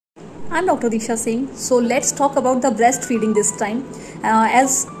I'm Dr. Deeksha Singh. So let's talk about the breastfeeding this time.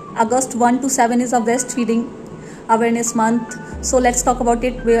 As August 1 to 7 is a breastfeeding awareness month. So let's talk about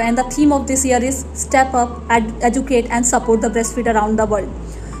it. And the theme of this year is step up, educate and support the breastfeed around the world.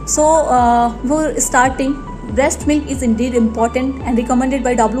 So we're starting. Breast milk is indeed important and recommended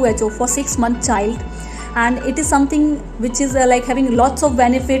by WHO for 6-month child. And it is something which is like having lots of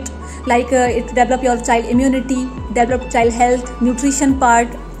benefit, like it develop your child immunity, develop child health, nutrition part.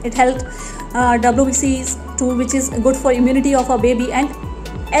 It helps WBC too, which is good for immunity of a baby, and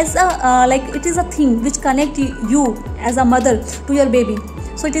as a like it is a thing which connect you as a mother to your baby.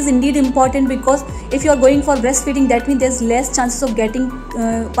 So it is indeed important, because if you are going for breastfeeding, that means there's less chances of getting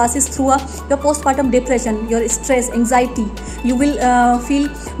passes through your postpartum depression, your stress, anxiety. You will feel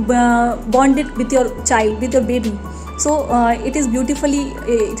bonded with your child, with your baby. So it is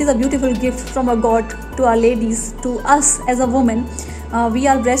a beautiful gift from a God to our ladies, to us as a woman. We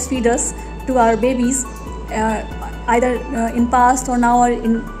are breastfeeders to our babies, either in past or now or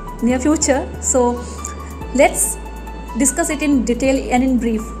in near future. So let's discuss it in detail and in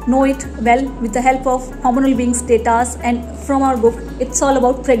brief. Know it well with the help of hormonal beings data and from our book. It's all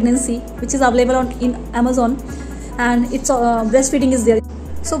about pregnancy, which is available in Amazon, and it's breastfeeding is there.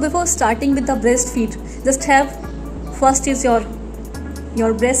 So before starting with the breastfeed, just have first is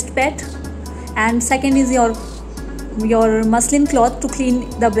your breast pad, and second is your muslin cloth to clean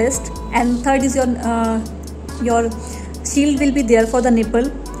the breast, and third is your shield will be there for the nipple,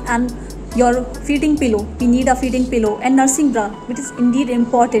 and your feeding pillow. We need a feeding pillow, and nursing bra, which is indeed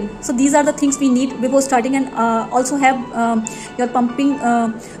important. So these are the things we need before starting. And also have your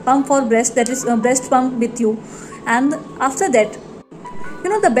pump for breast, that is breast pump with you. And after that,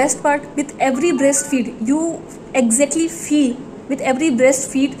 the best part, with every breastfeed, you exactly feel with every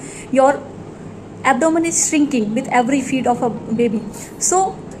breastfeed your abdomen is shrinking with every feed of a baby.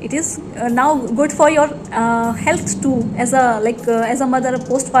 So it is now good for your health too. As a mother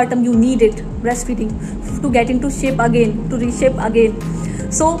postpartum, you need it, breastfeeding, to get into shape again, to reshape again.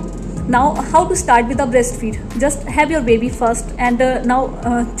 So now how to start with the breastfeed? Just have your baby first, and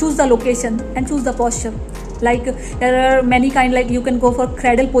now choose the location and choose the posture. Like there are many kind, like you can go for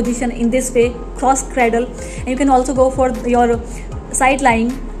cradle position in this way, cross cradle, and you can also go for your side lying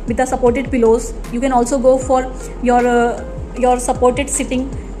with the supported pillows. You can also go for your supported sitting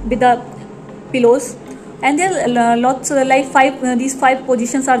with the pillows, and there are lots like these five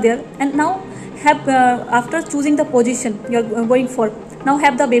positions are there. And now have after choosing the position you're going for, now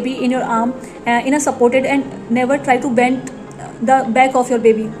have the baby in your arm in a supported, and never try to bend the back of your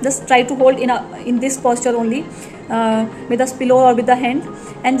baby. Just try to hold in this posture only, with a pillow or with the hand,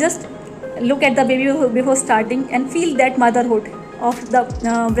 and just look at the baby before starting, and feel that motherhood of the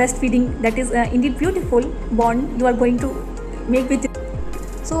breastfeeding. That is indeed beautiful bond you are going to make with it.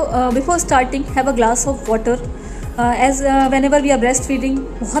 So before starting, have a glass of water, as whenever we are breastfeeding,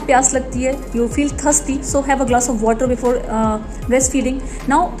 बहुत प्यास लगती है, you feel thirsty, so have a glass of water before breastfeeding.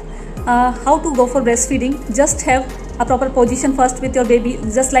 Now how to go for breastfeeding? Just have a proper position first with your baby,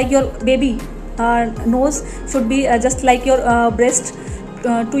 just like your baby nose should be just like your breast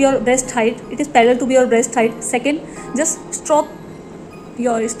to your breast height. It is parallel to your breast height. Second, just stroke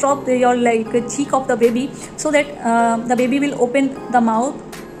your like cheek of the baby, so that the baby will open the mouth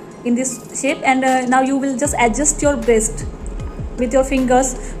in this shape, and now you will just adjust your breast with your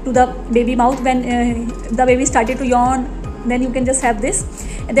fingers to the baby mouth. When the baby started to yawn, then you can just have this.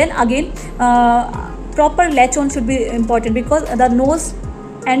 And then again, proper latch on should be important, because the nose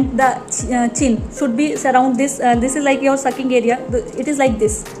and the chin should be surround this. This is like your sucking area. It is like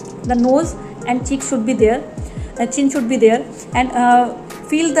this. The nose and cheek should be there, chin should be there, and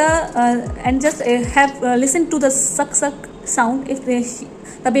feel the and just have listen to the suck sound. If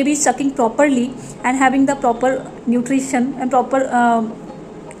the baby is sucking properly and having the proper nutrition and proper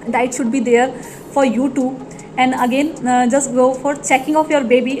diet should be there for you too. And again, just go for checking of your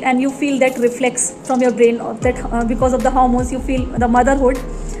baby, and you feel that reflex from your brain of that because of the hormones, you feel the motherhood.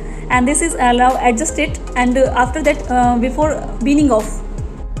 And this is allow adjust it, and after that before weaning off.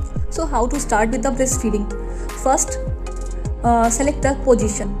 So how to start with the breastfeeding? First, select the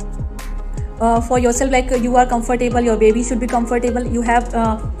position for yourself, like you are comfortable, your baby should be comfortable, you have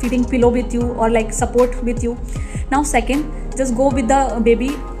feeding pillow with you or like support with you. Now second, just go with the baby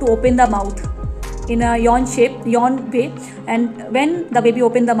to open the mouth in a yawn way, and when the baby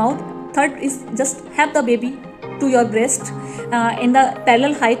open the mouth. Third is just have the baby to your breast in the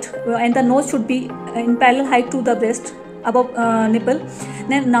parallel height, and the nose should be in parallel height to the breast above nipple.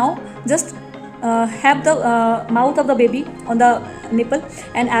 Then now just have the mouth of the baby on the nipple,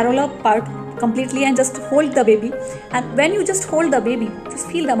 and areola part completely and just hold the baby. And when you just hold the baby,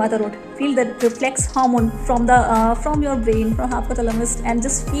 just feel the motherhood, feel the reflex hormone from your brain, from hypothalamus, and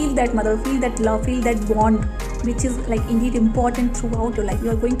just feel that mother, feel that love, feel that bond, which is like indeed important throughout your life.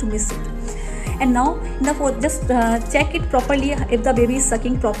 You are going to miss it. And now in the fourth, just check it properly if the baby is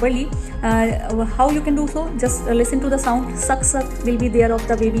sucking properly. How you can do so? Just listen to the sound. Suck will be there of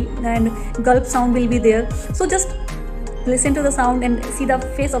the baby, and gulp sound will be there. So just listen to the sound and see the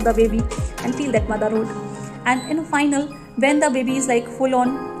face of the baby and feel that motherhood. And in final, when the baby is like full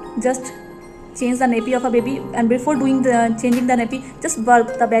on, just change the nappy of a baby, and before doing the changing the nappy, just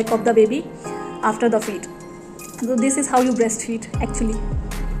burp the back of the baby after the feed. So this is how you breastfeed actually.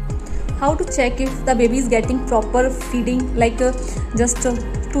 How to check if the baby is getting proper feeding? Like just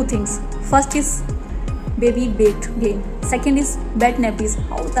two things. First is baby weight gain. Second is wet nappies,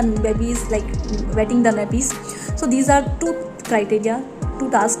 how the baby is like wetting the nappies. So these are two criteria, two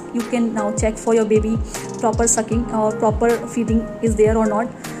tasks you can now check for your baby proper sucking or proper feeding is there or not.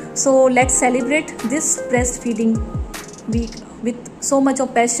 So let's celebrate this breastfeeding week with so much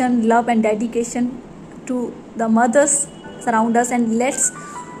of passion, love and dedication to the mothers surround us, and let's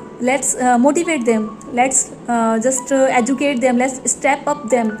motivate them, let's just educate them, let's step up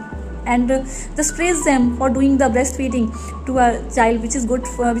them, and just praise them for doing the breastfeeding to a child, which is good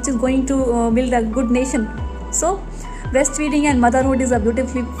for, which is going to build a good nation. So breastfeeding and motherhood is a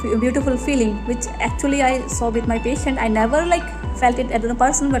beautiful feeling, which actually I saw with my patient. I never like felt it as a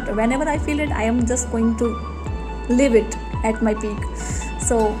person, but whenever I feel it, I am just going to live it at my peak.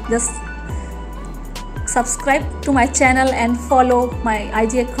 So just subscribe to my channel and follow my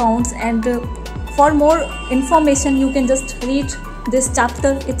IG accounts, and for more information you can just read this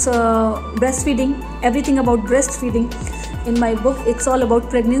chapter. It's breastfeeding, everything about breastfeeding in my book. It's all about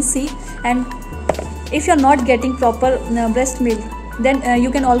pregnancy, and if you're not getting proper breast milk, then you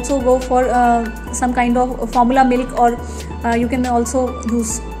can also go for some kind of formula milk, or you can also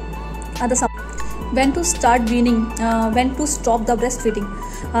use other supplements. When to start weaning, when to stop the breastfeeding.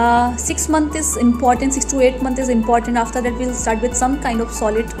 6 months is important, 6 to 8 months is important. After that we'll start with some kind of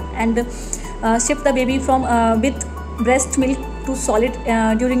solid and shift the baby from with breast milk to solid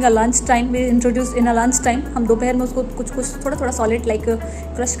during a lunch time. We introduce in a lunch time, हम दोपहर में उसको कुछ थोड़ा solid like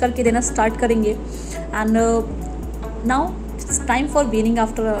crush करके देना start करेंगे. And now it's time for weaning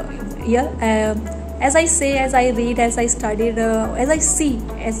after a year. As I say, as I read, as I studied, as I see,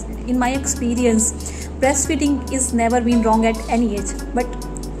 as in my experience, breastfeeding is never been wrong at any age. But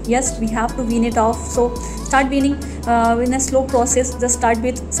yes, we have to wean it off. So start weaning in a slow process. Just start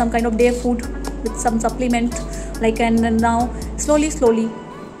with some kind of day food with some supplement, like, and now slowly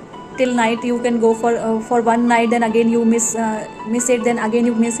till night you can go for one night, then again you miss it, then again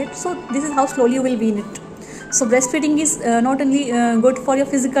you miss it. So this is how slowly you will wean it. So breastfeeding is not only good for your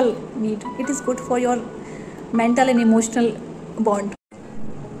physical need, it is good for your mental and emotional bond.